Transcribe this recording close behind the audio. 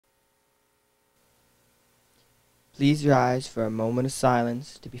Please rise for a moment of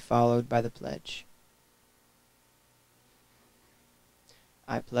silence to be followed by the pledge.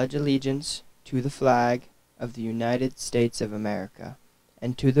 I pledge allegiance to the flag of the United States of America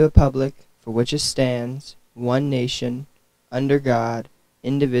and to the republic for which it stands, one nation, under God,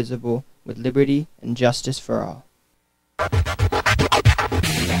 indivisible, with liberty and justice for all.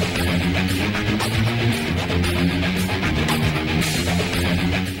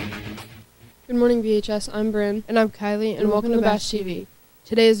 Good morning, VHS. I'm Bryn. And I'm Kylie, and welcome to Bash TV.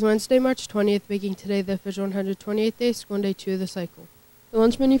 Today is Wednesday, March 20th, making today the official 128th day, school day 2 of the cycle. The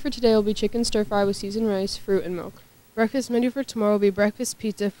lunch menu for today will be chicken stir-fry with seasoned rice, fruit, and milk. Breakfast menu for tomorrow will be breakfast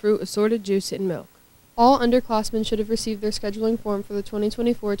pizza, fruit, assorted juice, and milk. All underclassmen should have received their scheduling form for the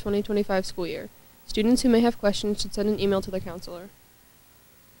 2024-2025 school year. Students who may have questions should send an email to their counselor.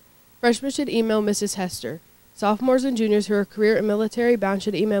 Freshmen should email Mrs. Hester. Sophomores and juniors who are career and military bound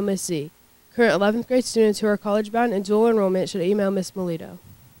should email Miss Z. Current 11th grade students who are college bound and dual enrollment should email Miss Melito.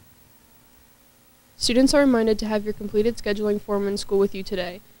 Students are reminded to have your completed scheduling form in school with you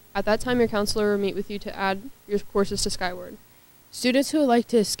today. At that time, your counselor will meet with you to add your courses to Skyward. Students who would like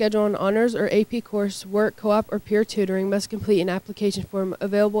to schedule an honors or AP course, work, co-op, or peer tutoring must complete an application form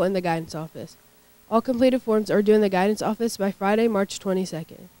available in the guidance office. All completed forms are due in the guidance office by Friday, March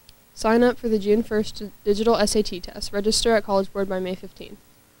 22nd. Sign up for the June 1st digital SAT test. Register at College Board by May 15th.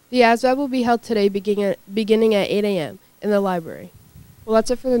 The ASVAB will be held today beginning at 8 a.m. in the library. Well, that's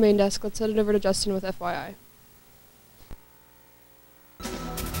it for the main desk. Let's send it over to Justin with FYI.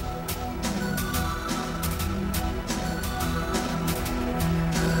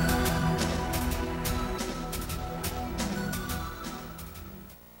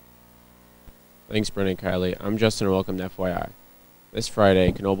 Thanks, Bryn and Kylie. I'm Justin and welcome to FYI. This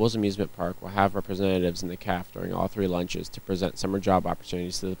Friday, Knoebels Amusement Park will have representatives in the CAF during all 3 lunches to present summer job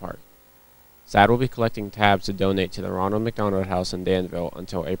opportunities to the park. SAD will be collecting tabs to donate to the Ronald McDonald House in Danville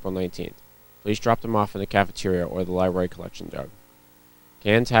until April 19th. Please drop them off in the cafeteria or the library collection jug.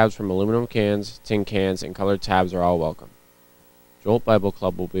 Canned tabs from aluminum cans, tin cans, and colored tabs are all welcome. Jolt Bible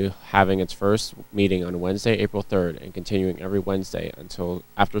Club will be having its first meeting on Wednesday, April 3rd, and continuing every Wednesday until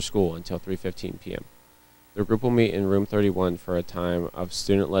after school until 3:15 p.m. The group will meet in room 31 for a time of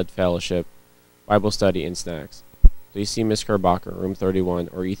student-led fellowship, Bible study, and snacks. Please see Ms. Kerbacher, room 31,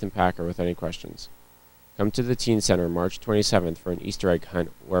 or Ethan Packer with any questions. Come to the Teen Center March 27th for an Easter egg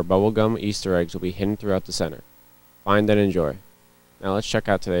hunt where bubblegum Easter eggs will be hidden throughout the center. Find and enjoy. Now let's check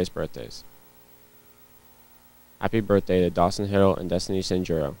out today's birthdays. Happy birthday to Dawson Hiddle and Destiny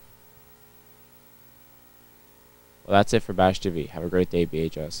Sanjuro. Well, that's it for Bash TV. Have a great day,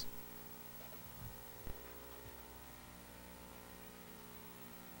 BHS.